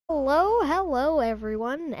Hello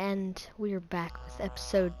everyone, and we're back with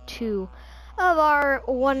episode 2 of our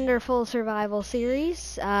wonderful survival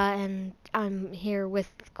series, and I'm here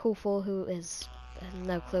with Kooful, who is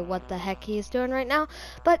no clue what the heck he is doing right now,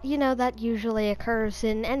 but you know that usually occurs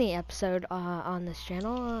in any episode on this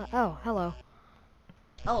channel. Oh, hello.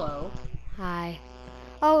 Hello. Hi.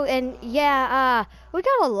 Oh, and yeah, we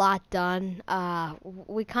got a lot done.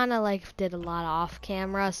 We kind of like did a lot off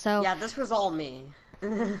camera, so Yeah, this was all me.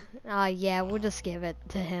 yeah, we'll just give it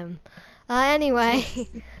to him. Anyway,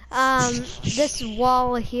 this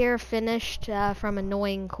wall here finished from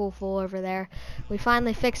annoying Kooful over there. We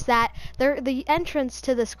finally fixed that. The entrance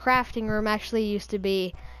to this crafting room actually used to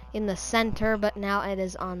be in the center, but now it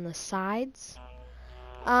is on the sides.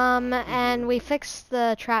 And we fixed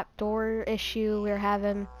the trapdoor issue we were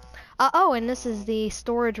having. Oh, and this is the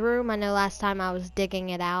storage room. I know last time I was digging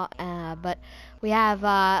it out, but we have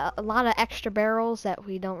a lot of extra barrels that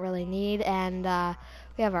we don't really need, and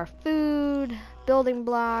we have our food, building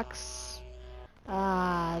blocks.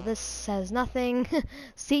 This says nothing.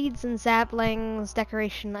 Seeds and saplings,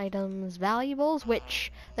 decoration items, valuables,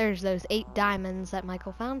 which there's those 8 diamonds that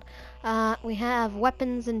Michael found. We have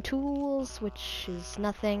weapons and tools, which is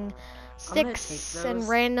nothing. Sticks and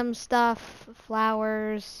random stuff,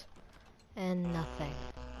 flowers, and nothing.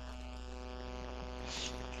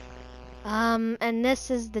 And this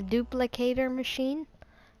is the duplicator machine.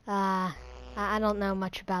 I don't know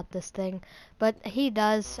much about this thing, but he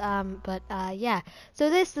does. Yeah. So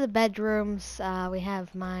this is the bedrooms. We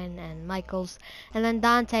have mine and Michael's, and then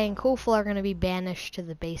Dante and Kooful are gonna be banished to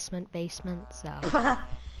the basement. So,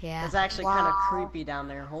 yeah. It's actually kind of creepy down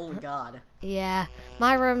there. Holy God. Yeah.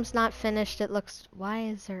 My room's not finished. It looks. Why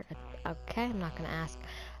is there? Okay, I'm not gonna ask.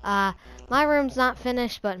 My room's not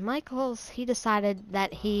finished, but Michael's, he decided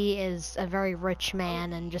that he is a very rich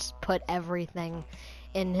man and just put everything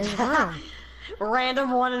in his room.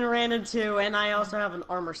 Random 1 and random 2, and I also have an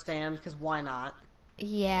armor stand, because why not?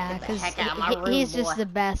 Yeah, because he's just the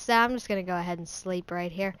best. So I'm just going to go ahead and sleep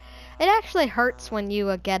right here. It actually hurts when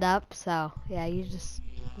you get up, so yeah, you just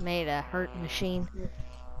made a hurt machine.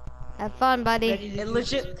 Have fun, buddy.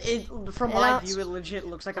 From my view, it legit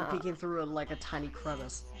looks like I'm peeking through like a tiny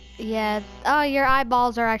crevice. Yeah. Oh, your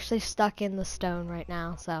eyeballs are actually stuck in the stone right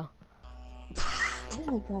now, so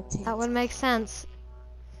that would make sense.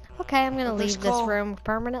 Okay, I'm gonna leave this room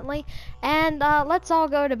permanently, and let's all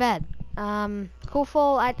go to bed.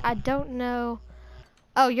 Kooful, I don't know.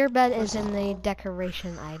 Oh, your bed is in the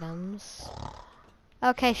decoration items.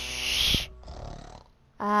 Okay, shh.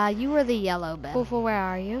 You were the yellow bed. Kooful, where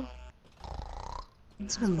are you? In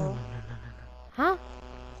some coal. Huh?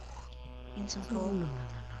 In some coal.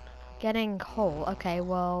 Getting coal. Okay,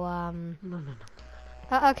 well,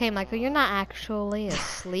 okay, Michael, you're not actually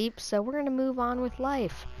asleep, so we're gonna move on with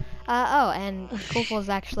life. Oh, and Kooful's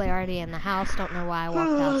actually already in the house. Don't know why I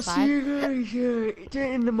walked outside. See you guys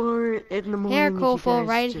in the morning. Here, Kooful,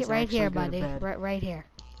 right here, buddy. Right here.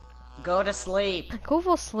 Go to sleep.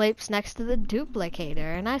 Kooful sleeps next to the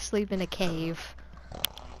duplicator, and I sleep in a cave.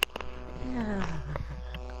 Yeah.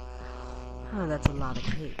 Oh, that's a lot of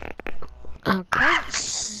cake. Okay.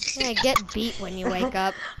 Yeah, get beat when you wake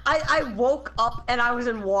up. I woke up and I was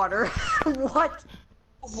in water. What?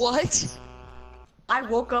 What? I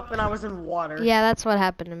woke up and I was in water. Yeah, that's what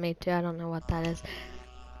happened to me too. I don't know what that is.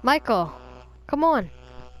 Michael, come on.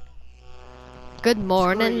 Good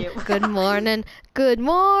morning. Good morning. Good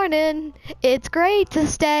morning. It's great to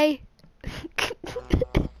stay.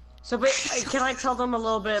 So, can I tell them a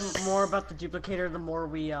little bit more about the duplicator the more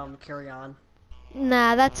we carry on?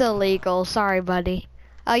 Nah, that's illegal. Sorry, buddy.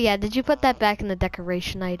 Oh yeah, did you put that back in the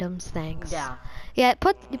decoration items? Thanks. Yeah. Yeah,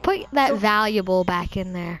 put that valuable back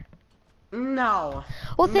in there. No.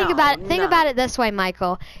 Well, think about it this way,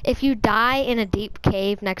 Michael. If you die in a deep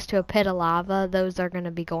cave next to a pit of lava, those are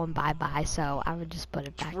gonna be going bye-bye. So I would just put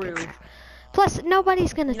it back in there. Plus,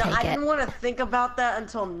 nobody's gonna take it. I didn't want to think about that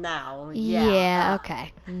until now. Yeah.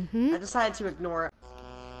 Okay. I decided to ignore it.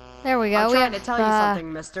 There we go. I'm trying to tell you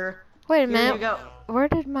something, mister. Wait a minute. Here you go. Where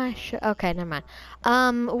did my okay, never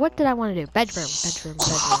mind. What did I want to do? Bedroom.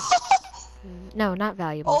 No, not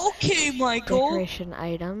valuable. Okay, Michael. Decoration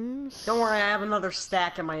items. Don't worry, I have another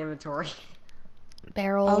stack in my inventory.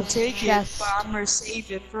 Barrels. I'll take chests. it, but I'm gonna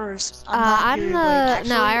save it first. No,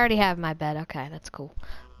 I already have my bed. Okay, that's cool.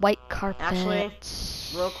 White carpet. Actually,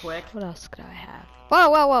 real quick. What else could I have?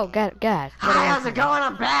 Whoa, get. Hi, how's it going?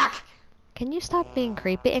 I'm back. Can you stop being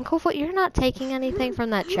creepy? And Kooful, you're not taking anything from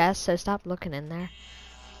that chest, so stop looking in there.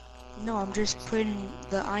 No, I'm just putting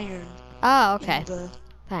the iron. Oh, okay.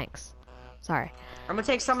 Thanks. Sorry. I'm gonna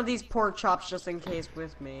take some of these pork chops just in case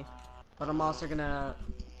with me, but I'm also gonna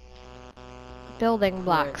building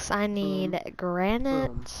blocks. I need Boom. granite,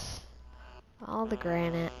 Boom. all the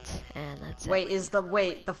granite, and that's Wait, it.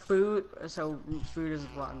 the food? So food is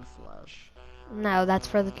rotten flesh. No, that's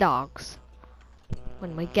for the dogs.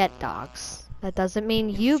 When we get dogs. That doesn't mean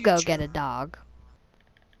In you go future. get a dog.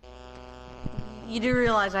 You do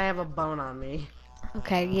realize I have a bone on me.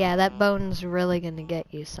 Okay, yeah, that bone's really gonna get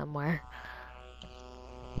you somewhere.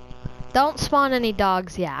 Don't spawn any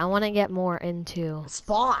dogs yet. I want to get more into...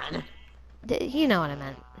 Spawn? You know what I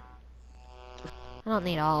meant. I don't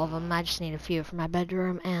need all of them. I just need a few for my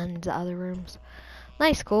bedroom and the other rooms.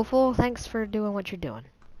 Nice, cool fool. Thanks for doing what you're doing.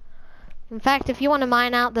 In fact, if you want to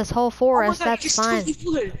mine out this whole forest, oh my God, that's fine.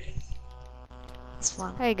 It's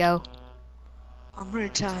fine. There you go. I'm gonna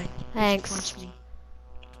die. Thanks. Punch me.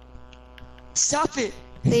 Stop it!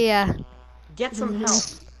 See ya. Get some help.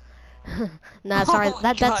 No, sorry. Oh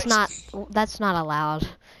my That's gosh. not allowed.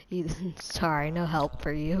 Sorry, no help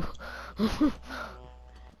for you.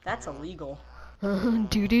 That's illegal. Do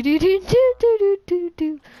do do do do do do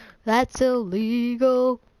do. That's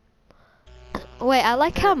illegal. Wait, I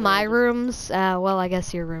like how my rooms. Well, I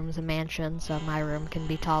guess your room's a mansion, so my room can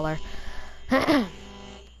be taller. Did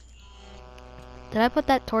I put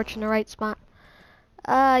that torch in the right spot?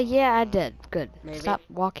 Yeah, I did. Good. Maybe. Stop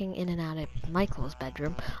walking in and out of Michael's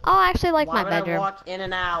bedroom. Oh, I actually like my Why would bedroom. I walk in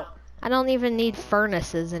and out? I don't even need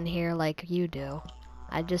furnaces in here like you do.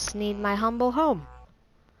 I just need my humble home.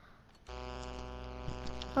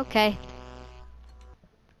 Okay.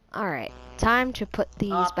 Alright. Time to put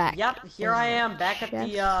these back. Yep, here in I the am, back at the,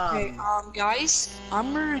 chest. Hey, guys,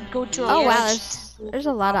 I'm gonna go to Oh a wow, edge. there's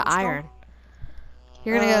a lot of Cobblestone. iron.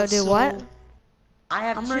 You're gonna go do what? I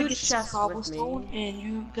have I'm gonna two get some chests with cobblestone, me. and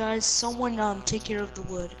you guys, someone take care of the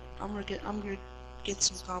wood. I'm gonna get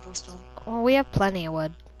some cobblestone. Well, we have plenty of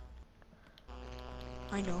wood.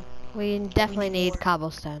 I know. We definitely need need more.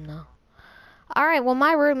 cobblestone though. Alright, well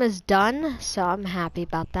my room is done, so I'm happy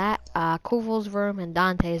about that. Kuvel's room and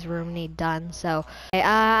Dante's room need done, so...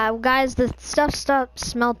 guys, the stuff stopped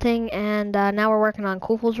smelting, and now we're working on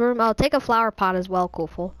Kuvel's room. Oh, take a flower pot as well,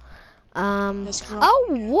 Kuvel. Oh,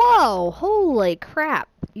 whoa! Holy crap.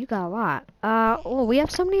 You got a lot. Oh, we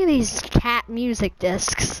have so many of these cat music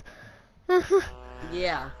discs.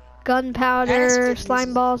 Yeah. Gunpowder,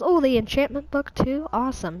 slime balls. Oh, the enchantment book too.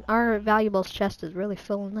 Awesome. Our valuables chest is really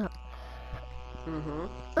filling up.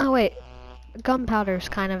 Oh wait, gunpowder's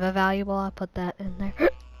kind of a valuable. I'll put that in there.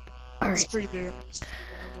 It's pretty good.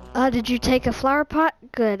 Did you take a flower pot?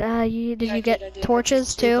 Good. Did you get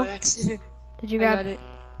torches too? Did you grab? I got it.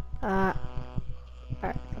 Alright,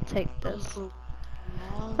 I'll take this.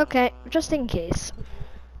 Okay, just in case.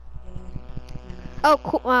 Oh,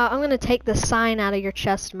 cool. I'm gonna take the sign out of your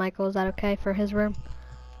chest, Michael. Is that okay for his room?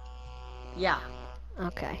 Yeah.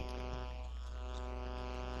 Okay.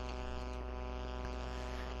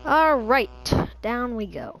 Alright, down we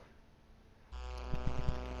go.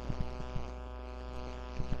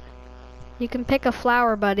 You can pick a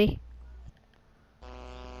flower, buddy.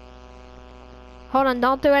 Hold on,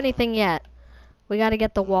 don't do anything yet. We gotta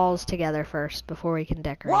get the walls together first before we can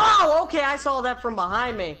decorate. Wow, okay, I saw that from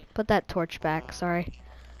behind me. Put that torch back, sorry.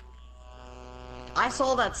 I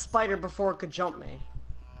saw that spider before it could jump me.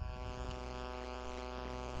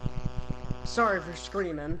 Sorry for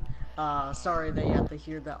screaming. Sorry that you have to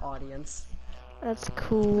hear the audience. That's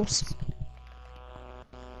cool.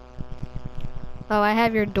 Oh, I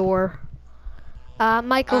have your door.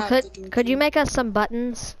 Michael, could you make us some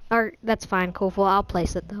buttons? Or, that's fine, cool. Well, I'll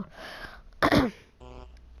place it though.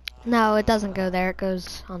 No, it doesn't go there. It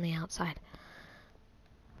goes on the outside.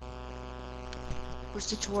 Where's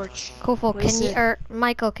the torch? Cool.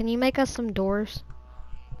 Michael, can you make us some doors?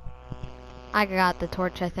 I got the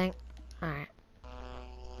torch, I think. Alright.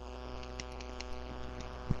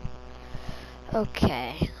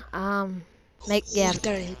 Okay.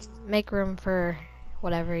 Make room for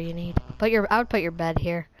whatever you need. I would put your bed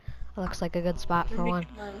here. It looks like a good spot for one.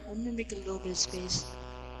 I'm gonna make a little bit of space.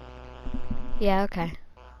 Yeah, okay.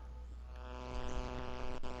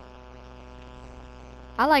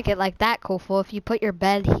 I like it like that, cool fool. If you put your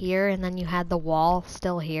bed here and then you had the wall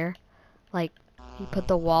still here. Like, you put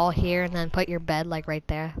the wall here and then put your bed like right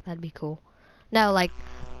there. That'd be cool. No, like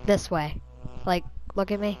this way. Like,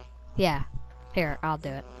 look at me. Yeah. Here, I'll do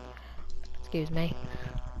it. Excuse me.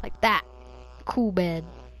 Like that. Cool bed.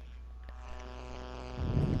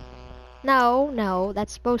 No,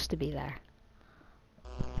 that's supposed to be there.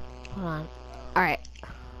 Hold on. Alright.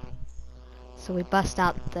 So we bust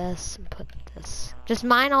out this and put this. Just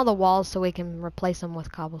mine all the walls so we can replace them with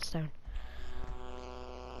cobblestone.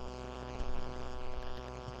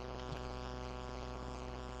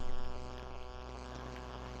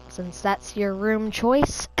 since that's your room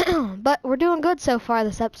choice. But we're doing good so far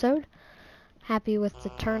this episode. Happy with the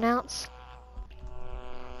turnouts.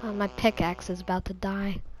 My pickaxe is about to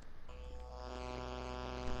die.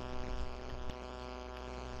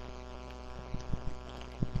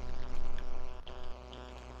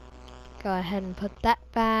 Go ahead and put that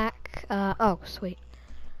back. Oh, sweet.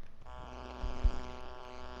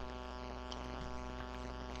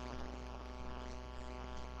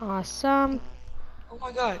 Awesome. Oh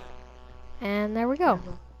my god. And there we go.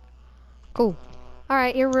 Cool.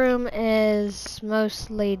 Alright, your room is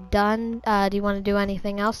mostly done. Do you want to do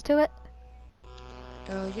anything else to it?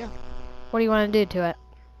 Yeah. What do you want to do to it?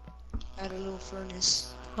 Add a little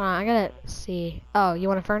furnace. Hold on, I gotta see. Oh, you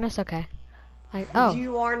want a furnace? Okay. Do Oh,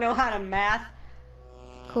 you want to know how to math?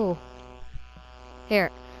 cool. Here.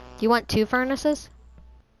 Do you want 2 furnaces?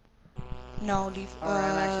 No, leave. Alright,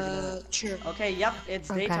 I'm actually gonna... Sure. Okay, yep, it's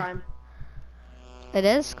Okay. daytime. It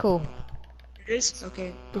is? Cool. It is?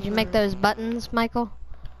 Okay. Did you make those buttons, Michael?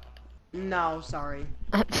 No, sorry.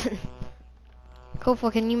 Cool.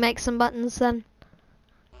 Can you make some buttons then?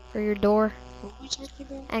 For your door? What were we talking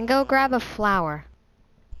about? And go grab a flower.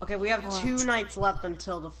 Okay, we have 2 nights left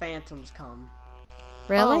until the phantoms come.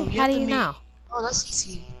 Really? Oh, you How have do to you make- know? Oh, that's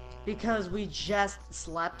easy. Because we just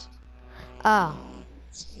slept. Oh.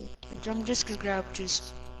 I'm just gonna grab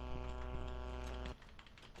just.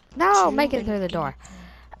 No, 2 make it and through the door.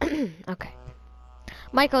 Okay.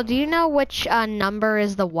 Michael, do you know which number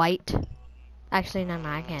is the white? Actually, no,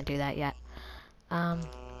 I can't do that yet.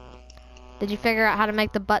 Did you figure out how to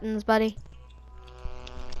make the buttons, buddy?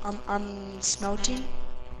 I'm smelting.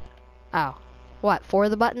 Oh. What, for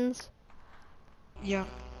the buttons? Yeah.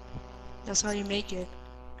 That's how you make it.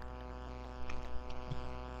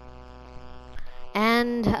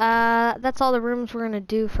 And, that's all the rooms we're gonna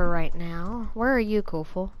do for right now. Where are you,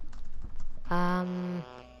 Kooful?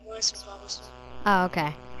 Oh,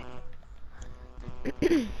 okay.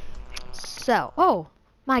 So, oh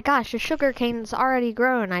my gosh, the sugar cane's already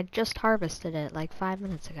grown. I just harvested it like 5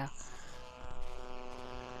 minutes ago.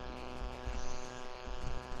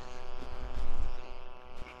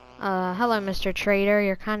 Hello, Mr. Trader.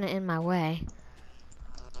 You're kind of in my way.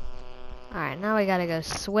 Alright, now we gotta go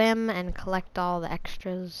swim and collect all the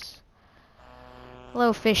extras.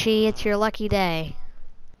 Hello, fishy. It's your lucky day.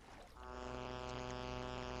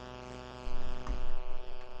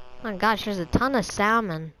 Oh my gosh, there's a ton of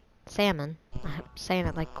salmon. I'm saying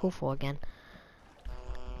it like Kooful again.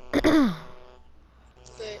 Okay,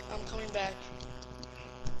 I'm coming back.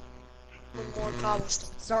 With more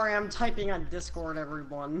cobblestone. Sorry, I'm typing on Discord,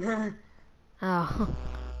 everyone. Oh.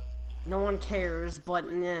 No one cares, but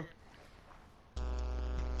nah.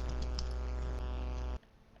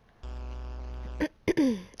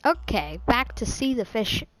 Okay, back to see the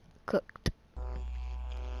fish cooked.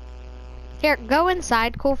 Here, go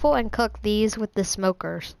inside, Kooful, and cook these with the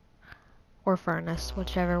smokers. Or furnace,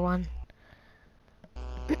 whichever one.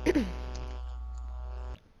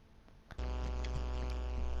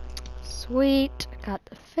 Sweet, got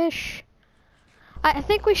the fish. I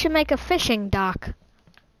think we should make a fishing dock.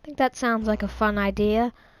 I think that sounds like a fun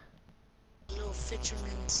idea. Little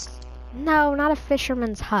fisherman's. No, not a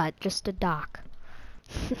fisherman's hut, just a dock.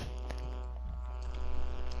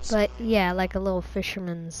 But yeah, like a little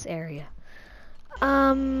fisherman's area.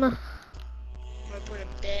 I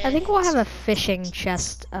think we'll have a fishing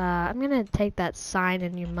chest. I'm gonna take that sign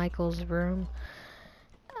in your Michael's room.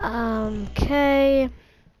 Okay.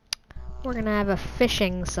 We're gonna have a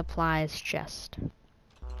fishing supplies chest.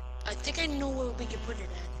 I think I know where we can put it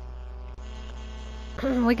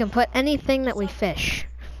at. We can put anything that we fish.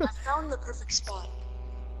 I found the perfect spot.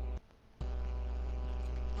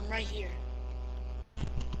 I'm right here.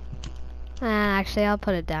 Actually, I'll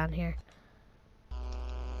put it down here.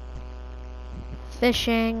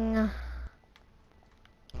 Fishing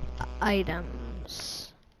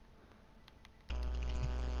items.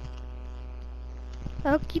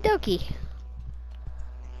 Okie dokie.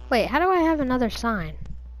 Wait, how do I have another sign?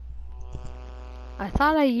 I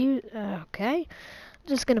thought I used... okay. I'm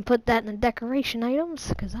just gonna put that in the decoration items,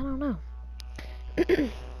 because I don't know.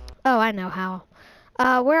 Oh, I know how.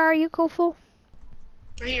 Where are you, Kooful?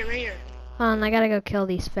 Right here, right here. Hold on, I gotta go kill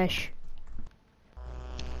these fish.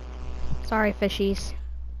 Sorry, fishies.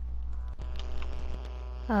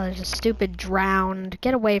 Oh, there's a stupid drowned.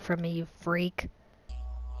 Get away from me, you freak.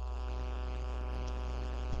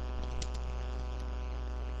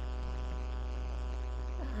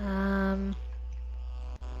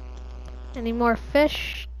 Any more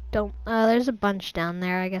fish? Don't, there's a bunch down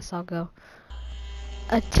there. I guess I'll go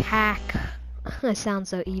attack. I sound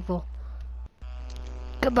so evil.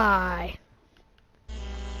 Goodbye.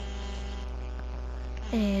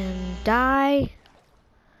 And die.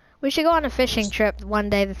 We should go on a fishing trip one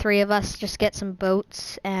day, the three of us, just get some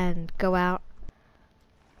boats and go out.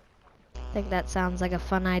 I think that sounds like a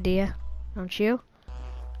fun idea, don't you?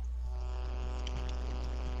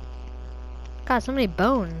 God, so many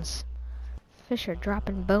bones. Fish are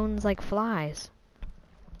dropping bones like flies.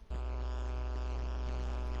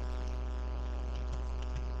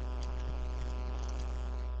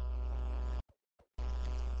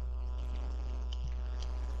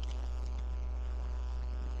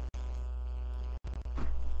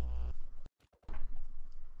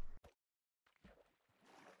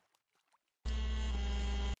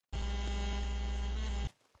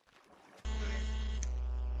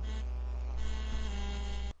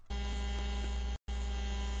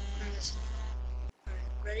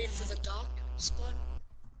 Ready for the dock, squad?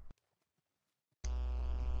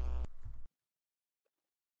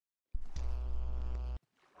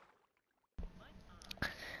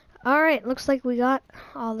 Alright, looks like we got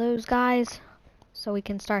all those guys, so we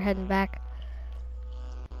can start heading back.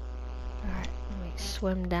 Alright, let me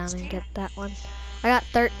swim down and get that one. I got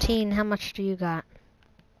 13, how much do you got?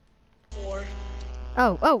 4.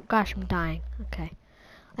 Oh gosh, I'm dying. Okay.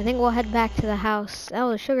 I think we'll head back to the house. Oh,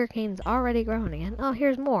 the sugarcane's already growing again. Oh,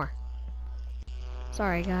 here's more.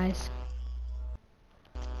 Sorry, guys.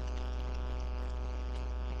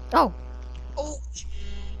 Oh! Oh!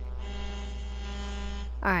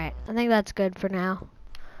 Alright, I think that's good for now.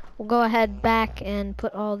 We'll go ahead back and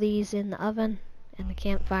put all these in the oven and the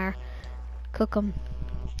campfire. Cook them.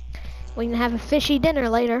 We can have a fishy dinner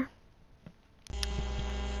later.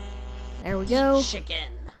 There we go.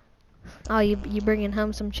 Chicken. Oh, you bringing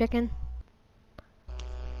home some chicken?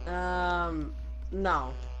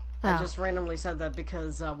 No. I Oh. just randomly said that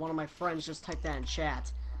because one of my friends just typed that in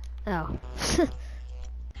chat. Oh.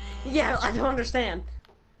 Yeah, I don't understand.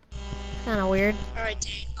 Kinda weird. Alright,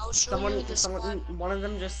 Dane, I'll show you the spot. One of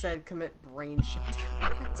them just said commit brain shit.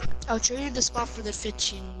 I'll show you the spot for the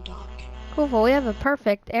fishing dock. Cool, well, we have a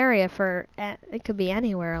perfect area for, it could be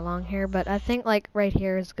anywhere along here, but I think like right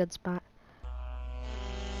here is a good spot.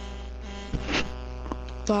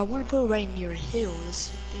 But I want to put it right near a hill. That's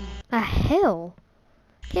the thing. A hill?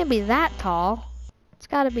 Can't be that tall. It's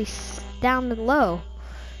gotta be down and low.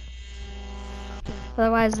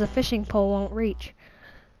 Otherwise the fishing pole won't reach.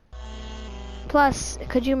 Plus,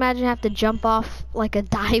 could you imagine have to jump off like a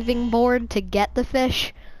diving board to get the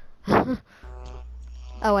fish?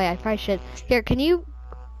 Oh wait, I probably should. Here, can you...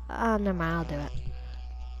 never mind, I'll do it.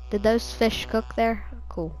 Did those fish cook there?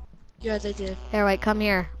 Cool. Yeah, they did. Here, wait, come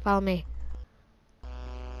here. Follow me.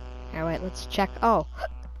 Here, wait, let's check. Oh,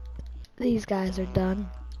 these guys are done.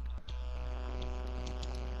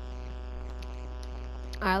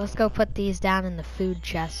 Alright, let's go put these down in the food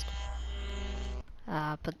chest.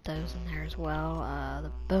 Put those in there as well.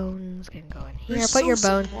 The bones can go in here. Put your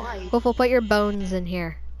bones. Wolfle, put your bones in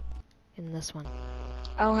here. In this one.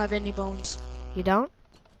 I don't have any bones. You don't?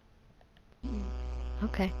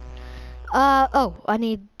 Okay. Oh, I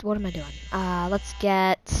need, what am I doing? Let's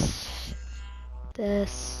get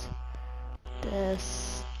this.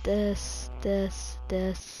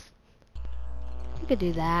 You could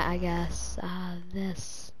do that, I guess.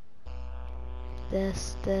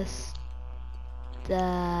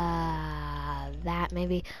 That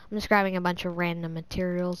maybe. I'm just grabbing a bunch of random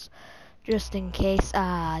materials just in case.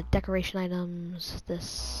 Decoration items,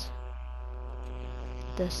 this,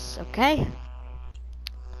 okay.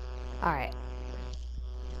 Alright.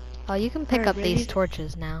 Oh, you can pick up these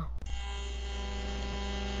torches now.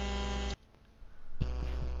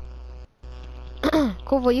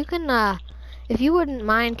 Cool, well you can, if you wouldn't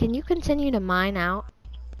mind, can you continue to mine out?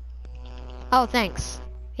 Oh, thanks.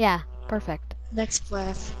 Yeah, perfect. Next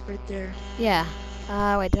path, right there. Yeah.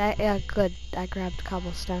 Wait, yeah, good. I grabbed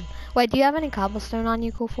cobblestone. Wait, do you have any cobblestone on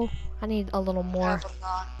you, Koofle? I need a little more. I have a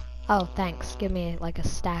lot. Oh, thanks. Give me like a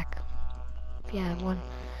stack. If you have one.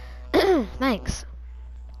 Thanks.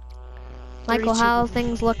 Michael, how are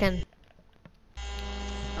things looking?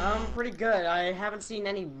 Pretty good. I haven't seen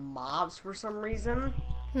any mobs for some reason.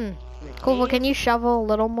 Cool, well, can you shovel a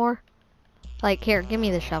little more? Like, here, give me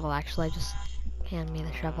the shovel, actually. Just hand me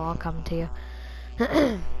the shovel. I'll come to you.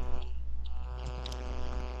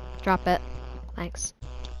 Drop it. Thanks.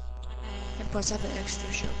 And plus I have an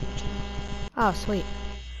extra shovel too. Oh, sweet.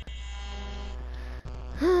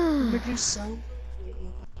 Maybe some.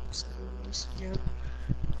 Yep.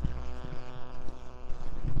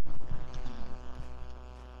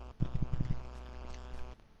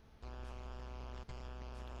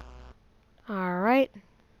 Alright.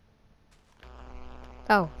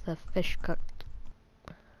 Oh, the fish cooked.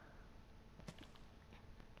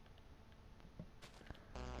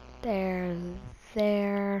 there,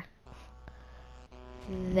 there,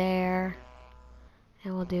 there,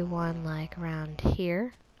 and we'll do one like around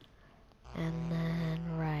here, and then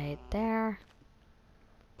right there,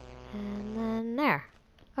 and then there.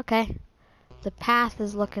 Okay, the path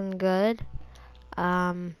is looking good.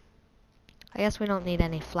 I guess we don't need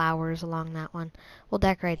any flowers along that one. We'll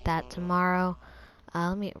decorate that tomorrow.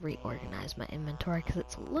 Let me reorganize my inventory because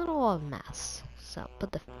it's a little of a mess. So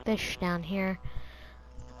put the fish down here.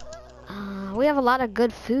 We have a lot of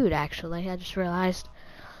good food actually. I just realized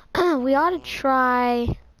we ought to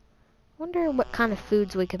try. Wonder what kind of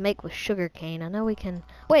foods we can make with sugarcane. I know we can.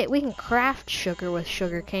 Wait, we can craft sugar with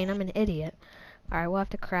sugarcane. I'm an idiot. All right, we'll have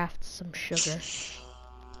to craft some sugar.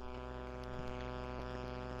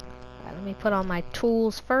 Let me put on my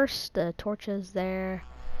tools first. The torches there.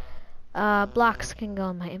 Blocks can go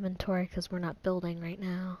in my inventory because we're not building right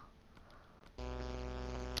now.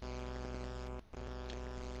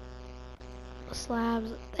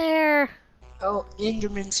 Slabs there. Oh,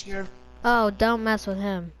 Enderman's here. Oh, don't mess with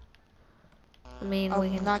him. I mean, we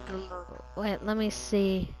I'm can. not gonna. Wait, let me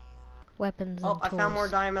see. Weapons and Oh, I tools. found more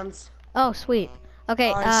diamonds. Oh, sweet.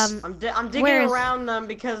 Okay, Nice. I'm digging around them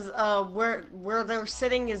because where they're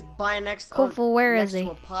sitting is by next Koful, where next is he?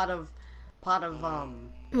 to a pot of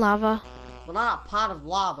Lava. well, not a pot of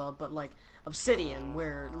lava, but like obsidian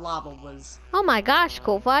where lava was. Oh my gosh,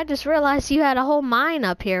 Koful, I just realized you had a whole mine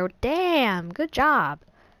up here. Damn, good job.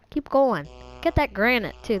 Keep going. Get that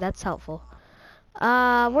granite too, that's helpful.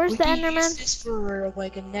 Where's the We can use Enderman? this for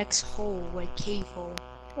like a next hole, like cave hole.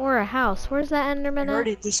 Or a house. Where's that I Enderman heard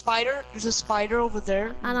at? it. The spider. There's a spider over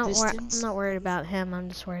there. I'm In the distance. not worried about him. I'm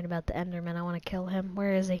just worried about the Enderman. I want to kill him.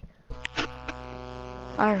 Where is he?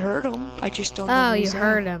 I heard him. I just don't know. Oh, where you he's at.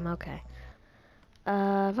 heard him. Okay.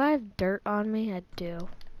 If I have dirt on me, I do.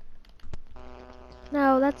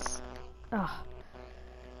 No, that's... Oh.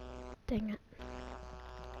 Dang it.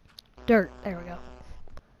 Dirt. There we go.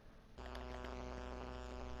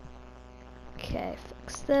 Okay,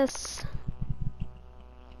 fix this.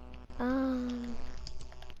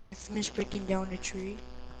 I finished breaking down the tree.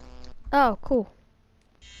 Oh, cool.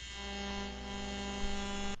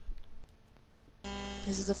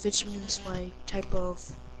 This is the fisherman's like type of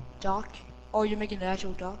dock. Oh, you're making an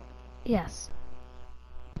actual dock? Yes.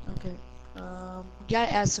 Okay. You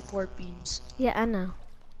gotta add support beams. Yeah, I know.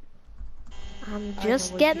 I'm I just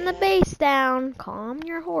know what getting you the base down. Calm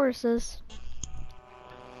your horses.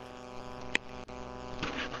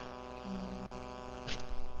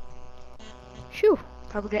 Shoo.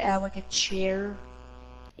 Probably gonna add like a chair,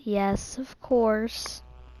 Yes, of course.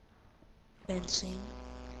 fencing.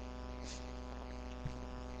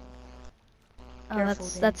 Oh, Careful,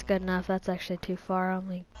 that's good enough. That's actually too far. I'll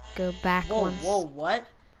only go back Whoa, once. whoa, what?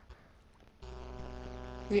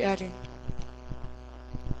 We adding.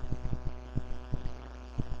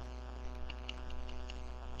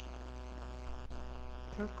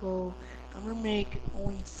 Circle. I'm gonna make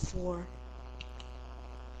only 4.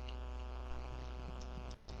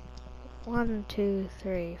 1, 2,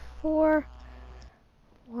 3, 4.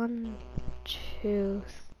 1, 2,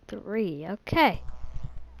 3. Okay.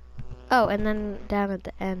 Oh, and then down at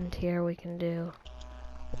the end here we can do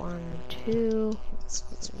 1, 2,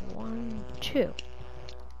 1, 2.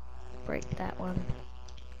 Break that one.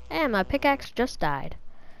 And my pickaxe just died.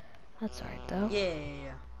 That's alright though.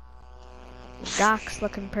 Yeah. Dock's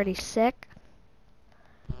looking pretty sick.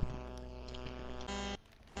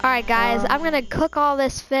 Alright guys, I'm gonna cook all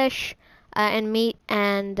this fish and meat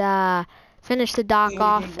and finish the dock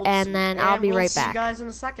off, and then I'll be right See you back. guys in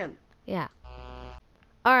a second. Yeah.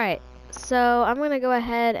 Alright, so I'm gonna go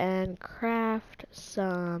ahead and craft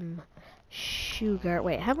some sugar.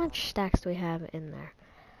 Wait, how much stacks do we have in there?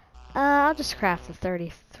 I'll just craft the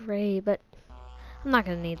 33, but I'm not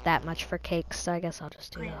gonna need that much for cakes, so I guess I'll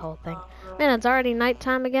just do the whole thing. Man, it's already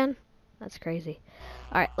nighttime again? That's crazy.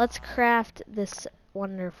 Alright, let's craft this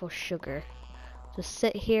wonderful sugar. Just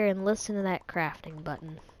sit here and listen to that crafting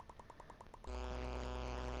button.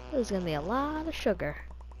 This is gonna be a lot of sugar.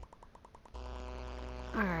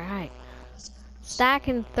 Alright.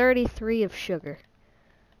 Stacking 33 of sugar.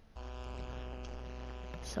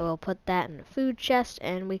 So we'll put that in the food chest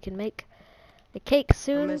and we can make the cake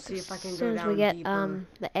soon. I'm gonna see if I can as go soon as we down get deeper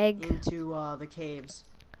the egg. into the caves.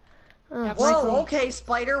 Oh, Yeah, Whoa, Michael, okay,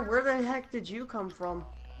 spider, where the heck did you come from?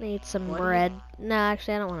 need some What? bread. No,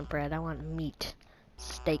 actually I don't want bread. I want meat.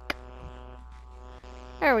 Steak.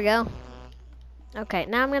 There we go. Okay,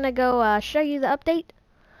 now I'm gonna go show you the update.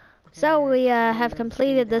 So we have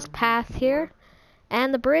completed this path here,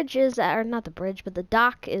 and the bridge is, or not the bridge, but the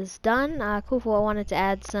dock is done. Kufo wanted to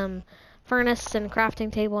add some furnace and crafting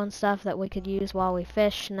table and stuff that we could use while we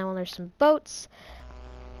fish. And then there's some boats.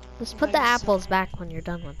 Just put the apples back when you're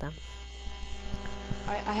done with them.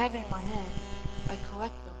 I have it in my head. I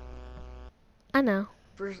collect them. I know.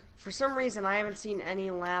 For some reason, I haven't seen any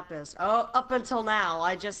lapis. Oh, up until now.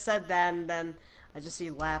 I just said that, and then I just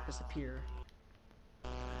see lapis appear.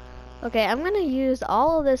 Okay, I'm gonna use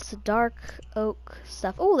all of this dark oak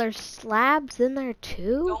stuff. Oh, there's slabs in there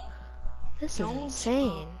too? This is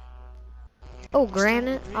insane. Oh,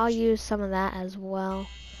 granite. I'll use some of that as well.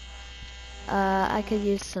 I could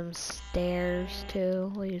use some stairs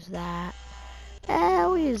too. We'll use that.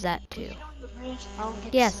 We'll use that too.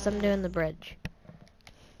 Yes, I'm doing the bridge.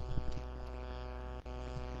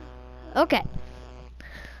 Okay.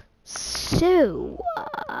 So,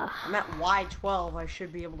 I'm at Y12. I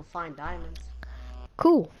should be able to find diamonds.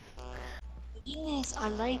 Cool. The thing is, I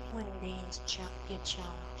like when they get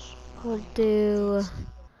challenged. We'll do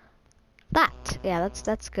that. Yeah,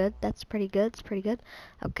 that's good. That's pretty good. It's pretty good.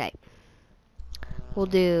 Okay. We'll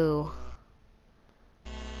do.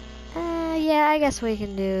 Yeah, I guess we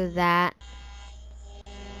can do that.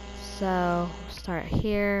 So start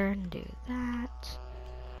here and do that.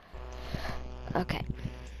 Okay.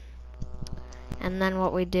 And then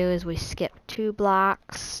what we do is we skip 2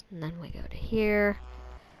 blocks, and then we go to here.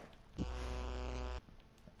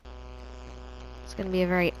 It's gonna be a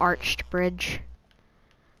very arched bridge.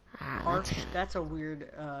 Arched? That's a weird,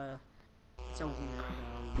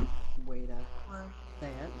 way to say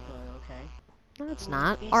it, but okay. No, it's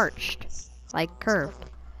not. Arched. Like curved.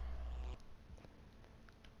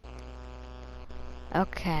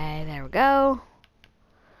 Okay, there we go.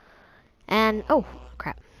 And, oh,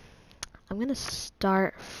 crap. I'm gonna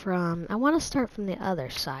start from, I want to start from the other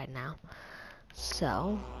side now.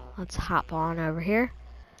 So, let's hop on over here.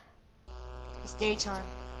 It's daytime.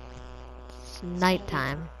 It's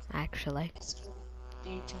nighttime, actually. It's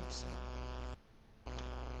daytime, so.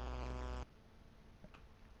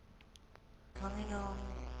 Coming on,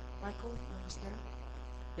 Michael, is there?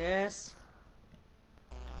 Yes.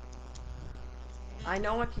 I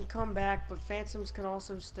know I can come back, but phantoms can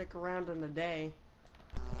also stick around in the day.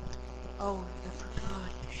 Oh, I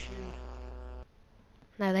forgot. Shoot.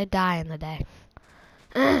 No, they die in the day.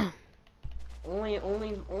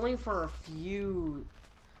 Only for a few.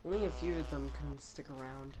 Only a few of them can stick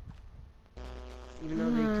around. Even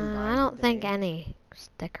though they can die. I don't think any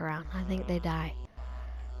stick around. I think they die.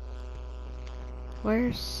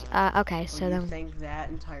 Where's okay, so you then think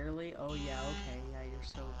that entirely? Oh yeah, okay, yeah, you're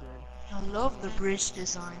so good. I love the bridge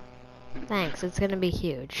design. thanks, it's gonna be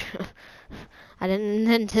huge. I didn't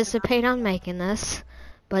anticipate on making this,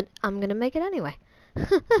 but I'm gonna make it anyway.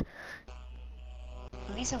 At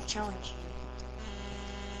least I've challenged you.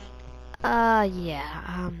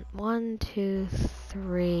 Yeah, 1, 2,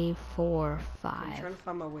 3, 4, 5. I'm trying to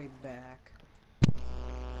find my way back.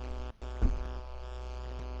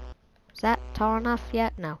 Is that tall enough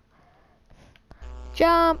yet? No.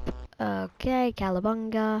 Jump! Okay,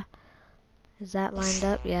 Calabunga. Is that lined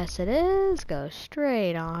up? Yes, it is. Go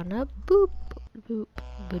straight on up. Boop, boop,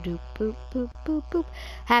 boop, boop, boop, boop, boop.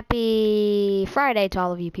 Happy Friday to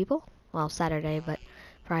all of you people. Well, Saturday, but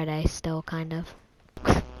Friday still kind of.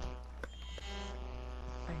 I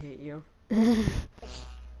hate you.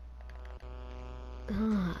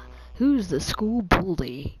 Who's the school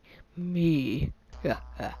bully? Me.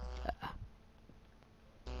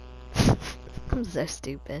 I'm so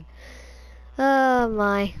stupid. Oh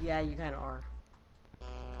my. Yeah, you kind of are.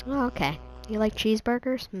 Oh, okay. You like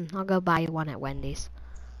cheeseburgers? I'll go buy you one at Wendy's.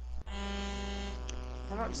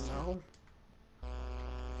 I don't know.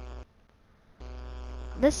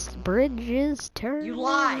 This bridge is turned. You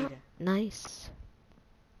lied. Nice.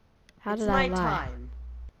 How It's did I lie? nighttime.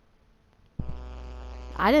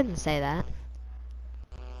 I didn't say that.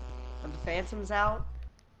 Are the phantoms out?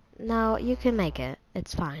 No, you can make it.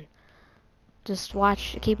 It's fine. Just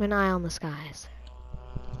watch, keep an eye on the skies.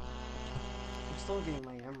 I'm still getting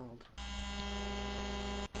my emerald.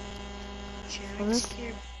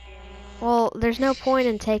 Well, there's no point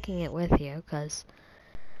in taking it with you, because,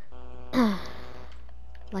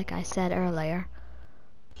 like I said earlier.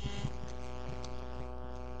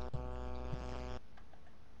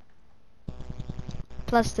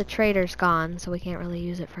 Plus, the trader's gone, so we can't really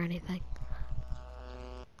use it for anything.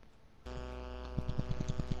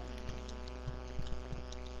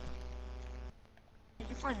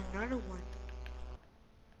 Find another one.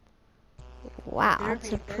 Wow,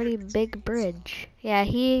 that's a pretty big bridge. Yeah,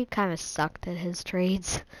 he kind of sucked at his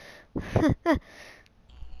trades. Alright,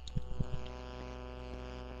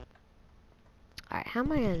 how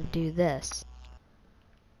am I going to do this?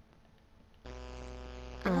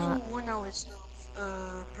 I only need 1 hour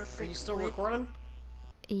perfect. Are you still wood. recording?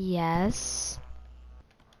 Yes.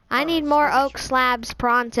 I Alright, need just more making oak sure. slabs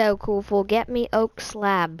pronto, cool fool. Get me oak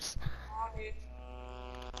slabs.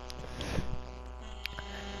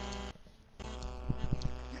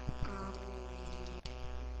 Um,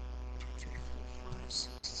 2, 3, 4, 5, 6,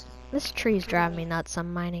 7. This tree's driving me nuts.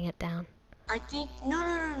 I'm mining it down. I think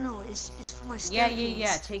no. It's for my Yeah,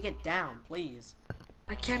 staircase. take it down, please.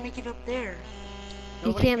 I can't make it up there. You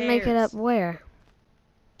Nobody can't make it up cares. where?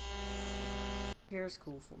 Cares,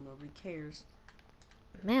 cool fool. Nobody cares.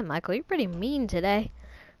 Man, Michael, you're pretty mean today.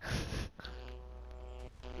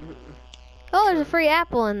 Oh, there's a free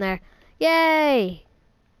apple in there. Yay!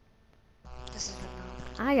 This is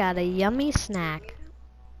enough. I got a yummy snack.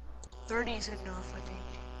 30 is enough, I think.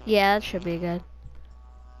 Yeah, that should be good.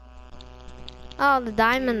 Oh, the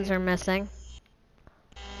diamonds are missing.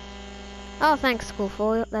 Oh, thanks, cool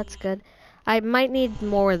fool. That's good. I might need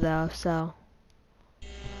more though, so.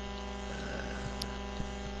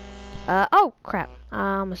 Oh crap!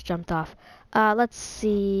 I almost jumped off. Let's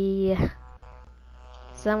see.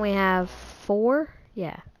 So then we have 4.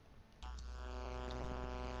 Yeah.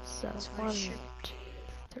 So That's my 1, ship. 2,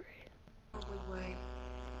 3. Probably way.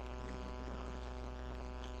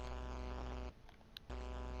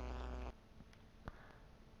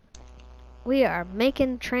 We are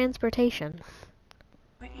making transportation.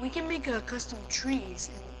 We can make custom trees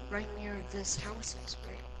right near this houses,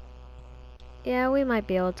 right? Yeah, we might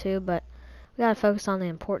be able to, but we gotta focus on the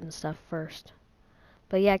important stuff first.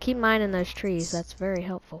 But yeah, keep mining those trees. That's very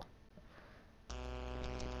helpful.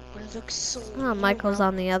 But it looks so. Oh, Michael's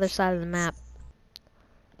on the other side of the map.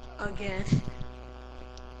 Again.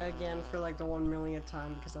 Again, for like the 1 millionth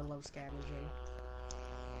time because I love scavenging.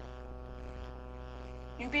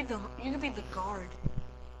 You can be the guard.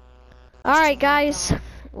 Alright guys,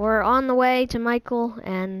 we're on the way to Michael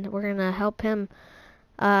and we're gonna help him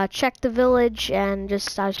check the village and I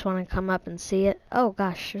just want to come up and see it. Oh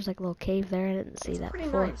gosh, there's like a little cave there. I didn't see It's that pretty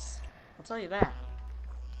before. nice. I'll tell you that.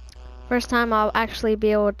 First time I'll actually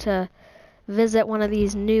be able to visit one of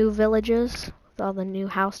these new villages with all the new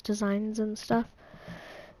house designs and stuff.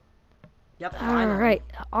 Yep, finally. Alright,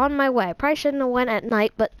 on my way. Probably shouldn't have went at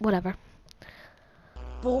night, but whatever.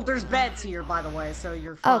 Boulder's bed's here, by the way, so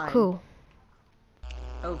you're Oh, fine. cool.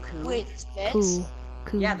 Oh, cool. Wait, it's beds?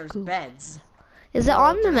 Cool. Yeah, there's cool. beds. Is it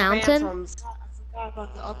on the There's mountain? phantoms. I forgot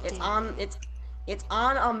about the update. It's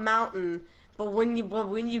on a mountain, but when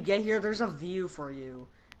you get here, there's a view for you.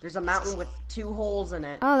 There's a mountain with 2 holes in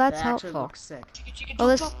it. Oh, that's that actually helpful. looks sick. Oh,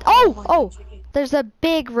 this. Oh! There's a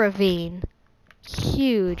big ravine.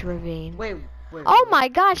 Huge ravine. Wait. Oh my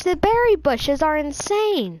gosh, the berry bushes are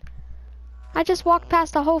insane. I just walked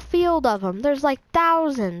past a whole field of them. There's like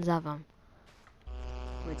thousands of them.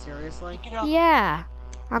 Wait, seriously? Yeah,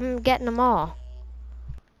 I'm getting them all.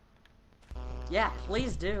 Yeah,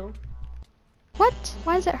 please do. What?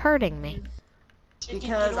 Why is it hurting me?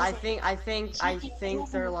 Because I think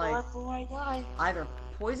they're like either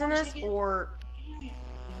poisonous or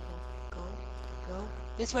Go.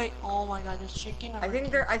 This way. Oh my god, there's chicken. I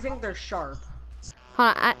think they're sharp.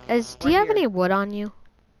 Hold on, do you have any wood on you?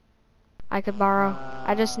 I could borrow.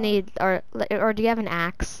 I just need, or do you have an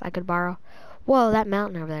axe I could borrow? Whoa, that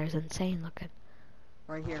mountain over there is insane looking.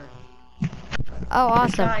 Right here. Oh,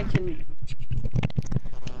 This awesome. guy can.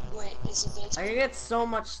 Wait, is it this? I can get so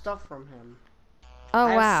much stuff from him. Oh,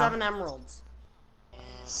 I have wow. 7 emeralds.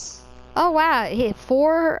 Yes. Oh, wow.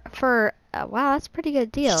 4 for, wow, that's a pretty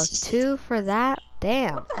good deal. 2 for that?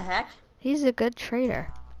 Damn. What the heck? He's a good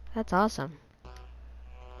trader. That's awesome.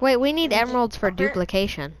 Wait, we need emeralds for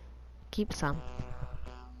duplication. Keep some.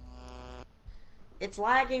 It's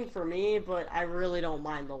lagging for me, but I really don't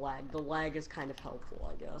mind the lag. The lag is kind of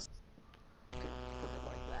helpful, I guess. Put it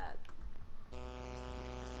like that.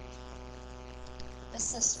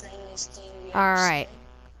 That's the strangest thing we Alright.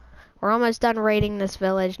 We're almost done raiding this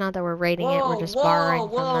village. Not that we're raiding it, we're just borrowing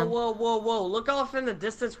from them. Whoa. Look off in the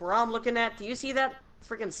distance where I'm looking at. Do you see that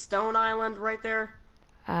freaking stone island right there?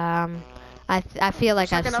 I feel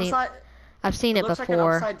like I've seen it looks before. like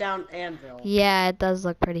an upside down anvil. Yeah, it does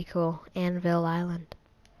look pretty cool. Anvil Island.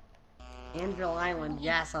 Anvil Island.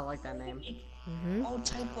 Yes, I like that name. Mhm. All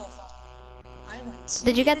type of islands.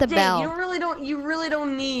 Did you get the Dang, bell? You really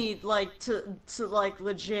don't need like to like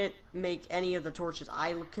legit make any of the torches.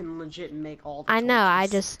 I can legit make all the I know, I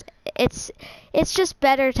torches. just it's just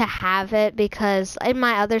better to have it because in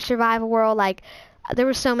my other survival world, like there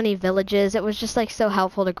were so many villages, it was just like so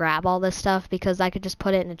helpful to grab all this stuff because I could just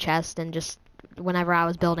put it in a chest and just whenever I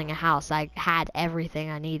was building a house, I had everything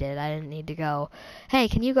I needed. I didn't need to go, hey,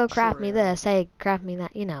 can you go craft me True. this? Hey, craft me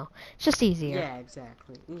that. You know, it's just easier. Yeah,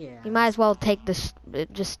 exactly. Yeah. You might as well take this,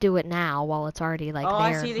 just do it now while it's already like Oh, there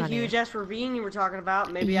I in see the front of you. huge ass ravine you were talking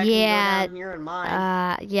about. Maybe I can Yeah, go down here in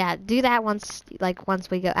mine. yeah, do that once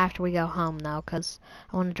after we go home though, cause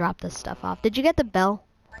I want to drop this stuff off. Did you get the bell?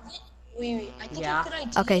 Wait, I think Yeah. a good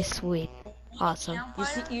idea. Okay, sweet, awesome. You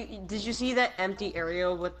see, did you see that empty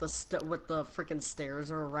area with the freaking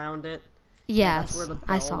stairs around it? Yeah, that's where Yes,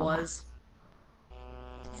 the I bell saw was.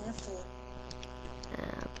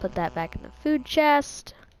 that. Put that back in the food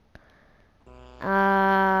chest.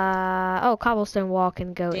 Oh, cobblestone wall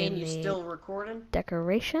can go Dane, in you the still recording?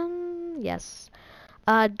 decoration. Yes.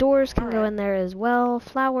 Doors can go in there as well.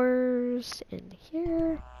 Flowers in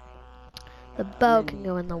here. The bow can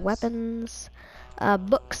go in the weapons.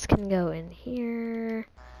 Books can go in here.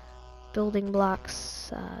 Building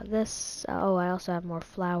blocks. This. Oh, I also have more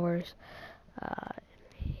flowers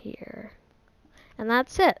in here. And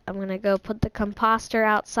that's it. I'm gonna go put the composter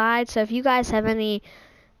outside. So if you guys have any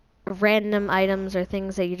random items or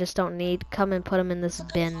things that you just don't need, come and put them in this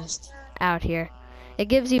bin out here. It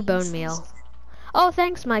gives you bone meal. Oh,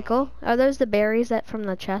 thanks, Michael. Are those the berries that from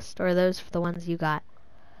the chest, or are those the ones you got?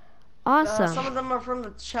 Awesome. Some of them are from the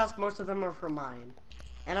chest, most of them are from mine.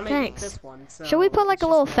 And I'm gonna eat Thanks. this one, so Should we put like it's a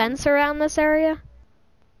little just fence around this area?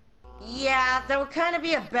 Yeah, that would kind of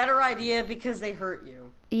be a better idea because they hurt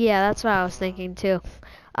you. Yeah, that's what I was thinking too.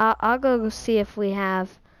 I'll go see if we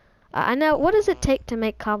have. I know. What does it take to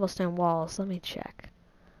make cobblestone walls? Let me check.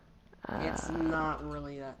 It's not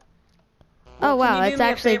really that. Oh Well, wow, can you do it's me a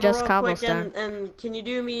actually favor just real cobblestone. Quick and can you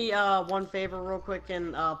do me one favor real quick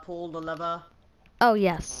and pull the lever? Oh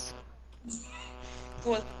yes.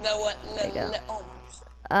 What? There you go.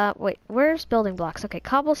 Oh. Wait, where's building blocks? Okay,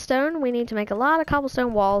 cobblestone. We need to make a lot of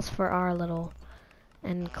cobblestone walls for our little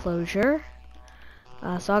enclosure.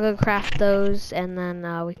 So I'll go craft those, and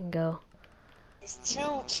then we can go There's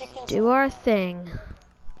 2 chickens do our thing.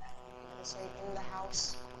 in the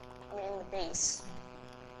house. I mean, in the base.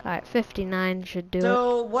 Alright, 59 should do it.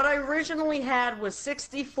 So what I originally had was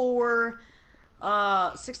 64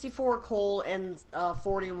 coal and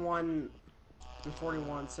 41 and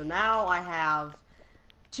 41. So now I have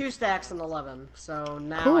 2 stacks and 11. So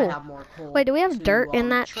now Cool. I have more coal. Wait, do we have to, dirt in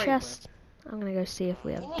that trade chest? I'm gonna go see if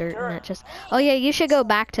we have need dirt in dirt. that chest. Oh yeah, you should go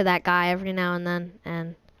back to that guy every now and then,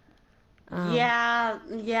 and Yeah,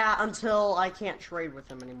 until I can't trade with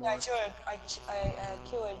him anymore. I killed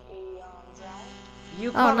a drown.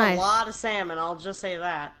 You caught nice. a lot of salmon, I'll just say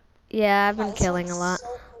that. yeah, I've been killing a lot. So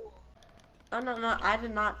cool. Oh, no, I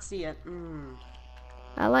did not see it.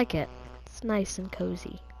 I like it. It's nice and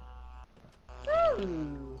cozy.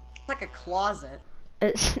 Ooh, it's like a closet.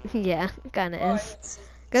 Yeah, kinda Oh, I is. didn't see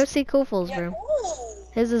Go see Kooful's Yeah, room. ooh.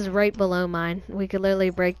 His is right below mine. We could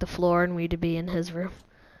literally break the floor and we'd be in his room.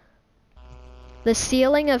 The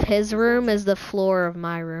ceiling of his room is the floor of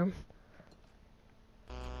my room.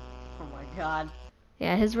 Oh my god.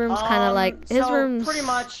 Yeah, his room's kind of like his so room's pretty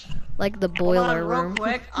much. like the Hold on, boiler real room.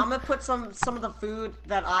 quick. I'm gonna put some of the food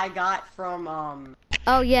that I got from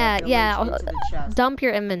Oh yeah, village yeah. into the chest. Dump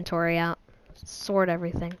your inventory out. Sort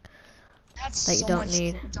everything That's that you so don't much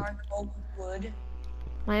need. dark oak wood.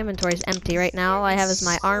 My inventory's empty right now. All I have is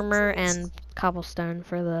my armor and cobblestone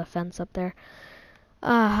for the fence up there.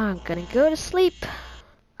 I'm gonna go to sleep.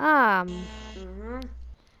 And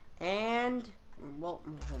well,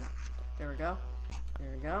 hold on. There we go. There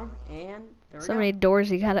we go. And there we So go. many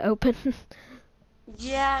doors you gotta open.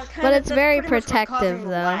 Yeah, But it's that's very pretty much what's causing protective the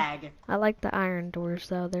though. lag. I like the iron doors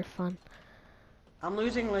though, they're fun. I'm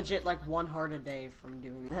losing legit like 1 heart a day from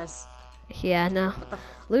doing this. Yeah, no.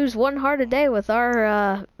 Lose 1 heart a day with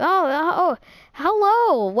our,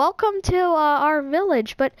 hello! Welcome to, our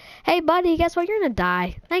village. But, hey buddy, guess what? You're gonna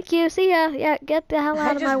die. Thank you, see ya. Yeah, get the hell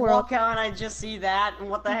out of my world. I just walk out and I just see that, and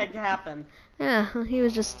what the heck happened? Yeah, he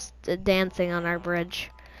was just dancing on our bridge.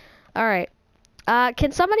 Alright.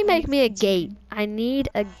 Can somebody make me a gate? I need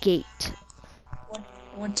a gate.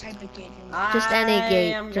 What type of gate? Just any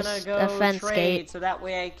gate, I am just gonna a go fence trade, gate. so that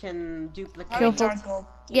way I can duplicate. Cool. Dark oak.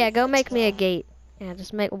 Yeah, go make me a gate. Yeah,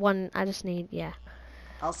 just make one. I just need, yeah.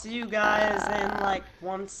 I'll see you guys in like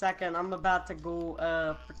 1 second. I'm about to go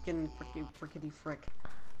frickety frick.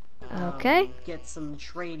 Okay. Get some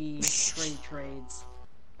trades.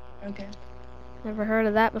 Okay. Never heard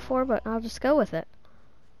of that before, but I'll just go with it.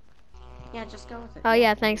 Yeah, just go with it. Oh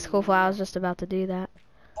yeah, thanks, Kooful. I was just about to do that.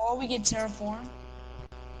 Or we get terraform.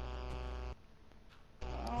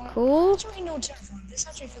 Cool. That's really no terraform. This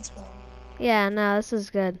actually fits well. Yeah, no, this is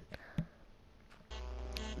good.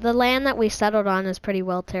 The land that we settled on is pretty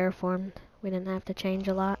well terraformed. We didn't have to change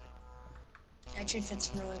a lot. Actually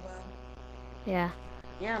fits really well. Yeah.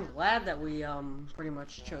 Yeah, I'm glad that we pretty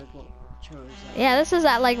much chose. Yeah, this is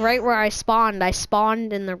at like right where I spawned. I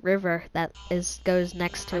spawned in the river that goes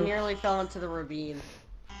next I to. nearly fell into the ravine.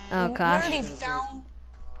 Oh We gosh. already found.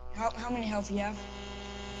 How many health you have?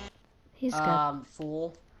 He's good.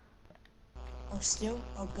 Full. Oh, still?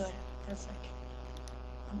 Oh, good. Perfect.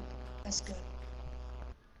 That's good.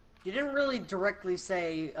 You didn't really directly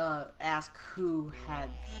say, ask who had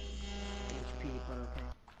HP, but okay.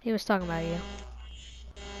 He was talking about you.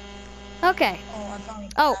 Okay. Oh, I found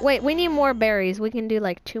it. Oh, wait, we need more berries. We can do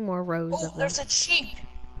like 2 more rows Oh, of them. there's a sheep.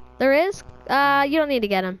 There is? You don't need to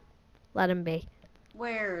get him. Let him be.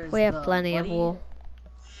 Where is We have the plenty of buddy? wool.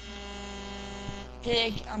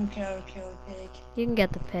 Pig. I'm kill pig. You can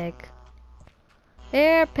get the pig.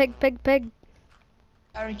 Here, pig, pig, pig.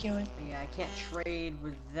 I already killed it. Yeah, I can't trade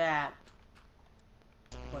with that.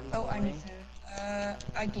 Buddy Oh, I boy. need food.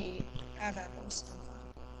 I can eat. I have apples. I'm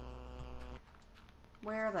fine.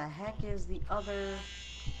 Where the heck is the other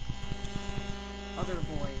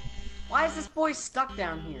boy? Why is this boy stuck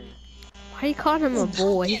down here? Why are you calling him a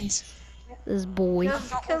boy? Pumpkins. This boy.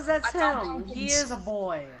 Because that's I found him. He pumpkins. is a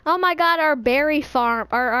boy. Oh my god, our berry farm,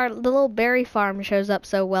 our little berry farm shows up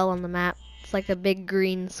so well on the map. It's like a big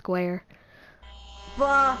green square.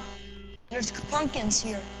 Bah. There's pumpkins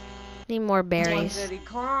here. Need more berries. Clinkety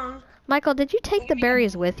clonk. Michael, did you take the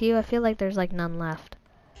berries with you? I feel like there's like none left.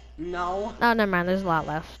 No. Oh, never mind, there's a lot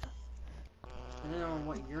left. I don't know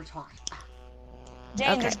what you're talking about.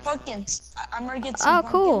 Dang, Okay. there's pumpkins. I'm gonna get some Oh,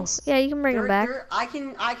 cool. pumpkins. Yeah, you can bring them back. I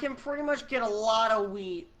can pretty much get a lot of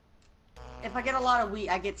wheat. If I get a lot of wheat,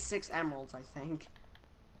 I get 6 emeralds, I think.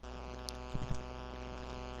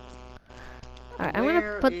 Alright, I'm gonna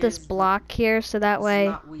Where put this is block here so that This is way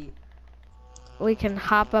not wheat. we can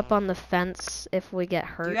hop up on the fence if we get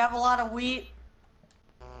Do hurt. you have a lot of wheat?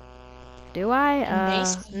 Do I?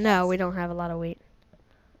 base we No, we don't have a lot of wheat.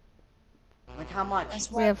 Like how much? That's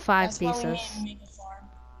We have 5 that's why we need pieces. to make a farm.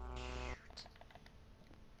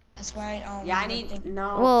 That's why Yeah, I we need think-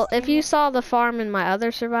 no. Well, if you saw the farm in my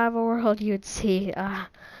other survival world, you'd see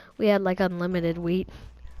we had like unlimited wheat.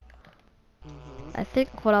 Mhm. I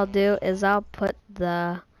think what I'll do is I'll put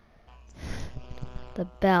the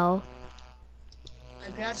bell. I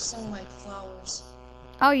grabbed some like flowers.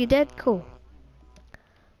 Oh, you did? Cool.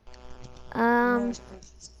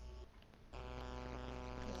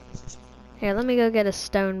 Here, let me go get a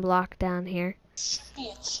stone block down here.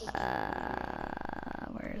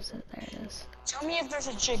 Where is it? There it is. Tell me if there's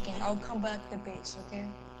a chicken. I'll come back to base, okay?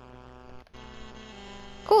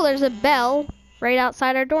 Cool, there's a bell right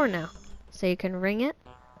outside our door now. So you can ring it.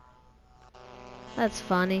 That's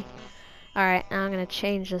funny. Alright, now I'm gonna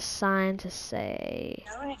change the sign to say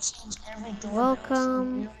I don't need to change every door.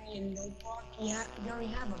 welcome You don't need a notebook. Yeah, you already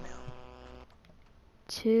have a bell.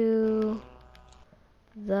 to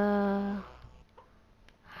the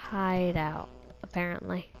hideout,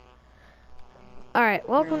 apparently. Alright,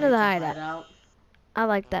 welcome to the hideout. I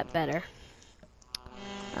like that better.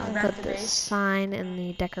 I'll Come back put to this base. sign in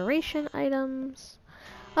the decoration items.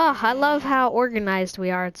 Oh, I love how organized we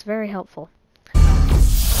are. It's very helpful.